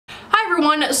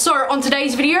everyone, so on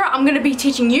today's video I'm going to be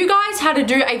teaching you guys how to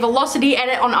do a velocity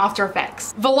edit on After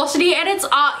Effects. Velocity edits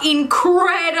are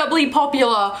incredibly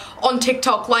popular on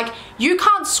TikTok. Like, you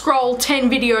can't scroll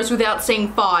 10 videos without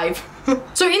seeing 5.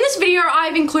 So in this video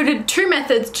I've included 2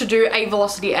 methods to do a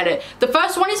velocity edit. The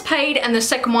first one is paid and the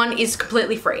second one is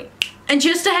completely free. And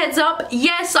just a heads up,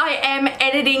 yes, I am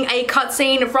editing a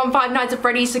cutscene from Five Nights at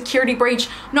Freddy's Security Breach,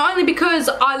 not only because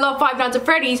I love Five Nights at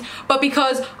Freddy's, but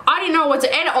because I didn't know what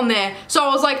to edit on there. So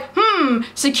I was like,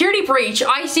 Security Breach,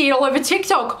 I see it all over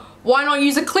TikTok. Why not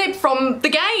use a clip from the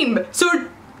game? So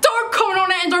don't comment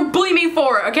on it and don't bully me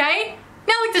for it, okay?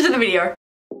 Now let's into the video.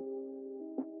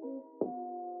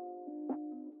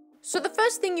 So the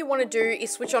first thing you want to do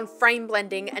is switch on frame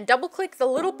blending and double click the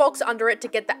little box under it to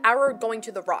get the arrow going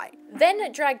to the right.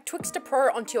 Then drag Twixtor Pro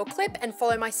onto your clip and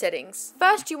follow my settings.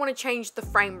 First you want to change the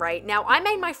frame rate. Now I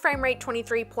made my frame rate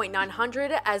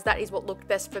 23.900 as that is what looked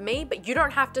best for me, but you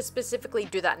don't have to specifically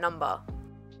do that number.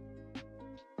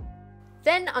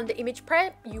 Then under image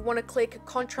prep you want to click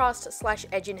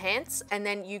contrast/edge enhance and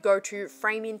then you go to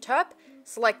frame interp,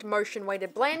 select motion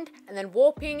weighted blend and then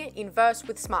warping inverse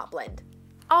with smart blend.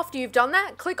 After you've done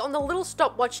that, click on the little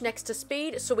stopwatch next to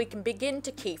speed so we can begin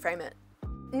to keyframe it.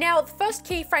 Now, the first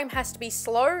keyframe has to be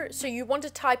slow, so you want to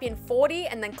type in 40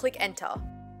 and then click enter.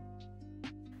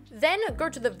 Then go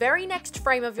to the very next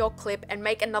frame of your clip and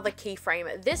make another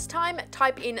keyframe. This time,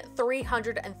 type in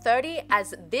 330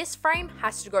 as this frame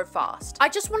has to go fast. I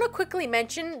just want to quickly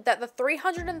mention that the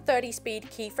 330 speed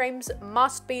keyframes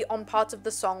must be on parts of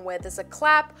the song where there's a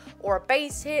clap or a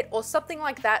bass hit or something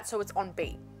like that so it's on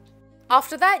beat.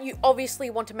 After that, you obviously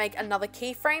want to make another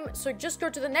keyframe, so just go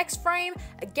to the next frame,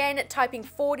 again typing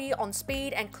 40 on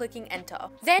speed and clicking enter.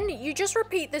 Then you just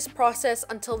repeat this process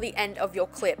until the end of your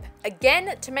clip.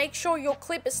 Again, to make sure your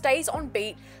clip stays on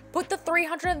beat, put the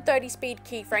 330 speed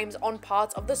keyframes on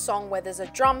parts of the song where there's a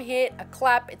drum hit, a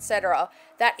clap, etc.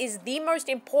 That is the most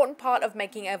important part of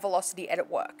making a velocity edit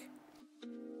work.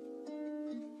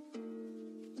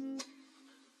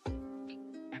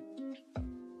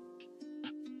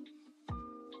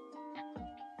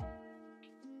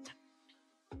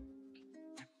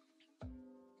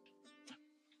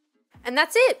 And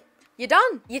that's it. You're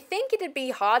done. You think it'd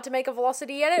be hard to make a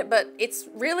velocity edit, but it's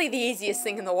really the easiest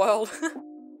thing in the world.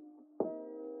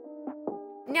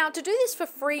 Now, to do this for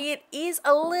free, it is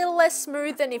a little less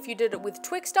smooth than if you did it with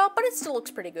Twixtor, but it still looks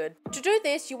pretty good. To do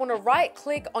this, you want to right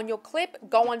click on your clip,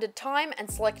 go under time and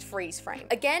select freeze frame.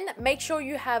 Again, make sure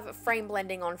you have frame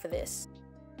blending on for this.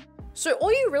 So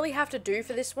all you really have to do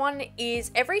for this one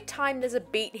is every time there's a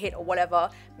beat hit or whatever,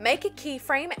 make a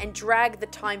keyframe and drag the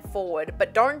time forward,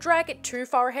 but don't drag it too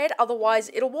far ahead, otherwise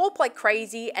it'll warp like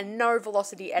crazy and no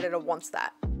velocity editor wants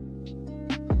that.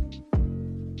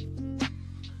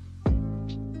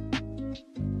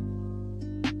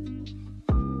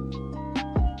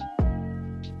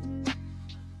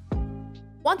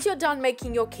 Once you're done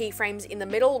making your keyframes in the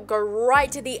middle, go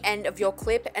right to the end of your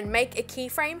clip and make a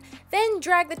keyframe, then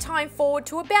drag the time forward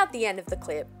to about the end of the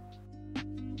clip.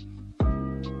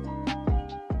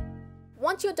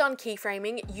 Once you're done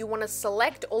keyframing, you want to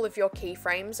select all of your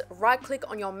keyframes, right click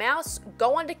on your mouse,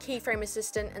 go under Keyframe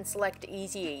Assistant and select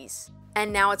Easy Ease.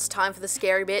 And now it's time for the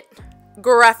scary bit.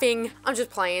 Graphing. I'm just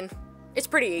playing. It's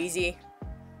pretty easy.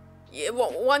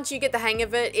 Once you get the hang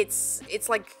of it, it's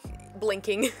like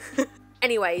blinking.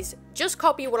 Anyways, just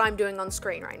copy what I'm doing on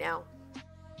screen right now.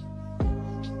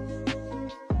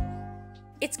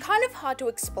 It's kind of hard to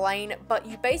explain, but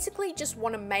you basically just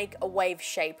want to make a wave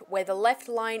shape where the left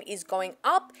line is going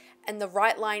up and the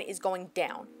right line is going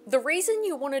down. The reason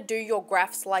you want to do your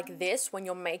graphs like this when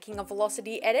you're making a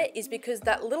velocity edit is because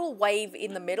that little wave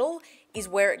in the middle is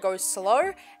where it goes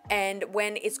slow, and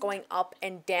when it's going up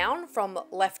and down from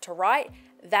left to right,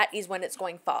 that is when it's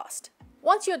going fast.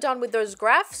 Once you're done with those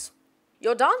graphs,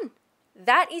 you're done.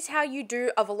 That is how you do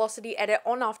a velocity edit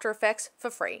on After Effects for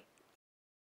free.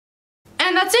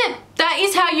 And that's it. That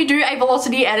is how you do a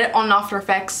velocity edit on After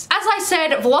Effects. As I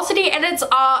said, velocity edits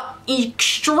are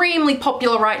extremely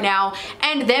popular right now,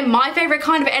 and they're my favorite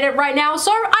kind of edit right now,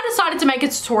 so I decided to make a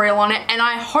tutorial on it, and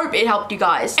I hope it helped you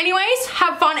guys. Anyways,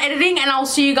 have fun editing, and I'll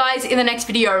see you guys in the next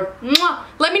video. Mwah!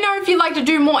 Let me know if you'd like to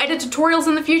do more edit tutorials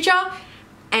in the future,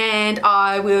 and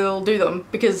I will do them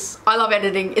because I love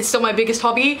editing. It's still my biggest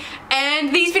hobby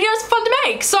and these videos are fun to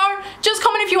make. So just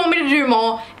comment if you want me to do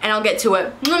more and I'll get to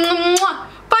it.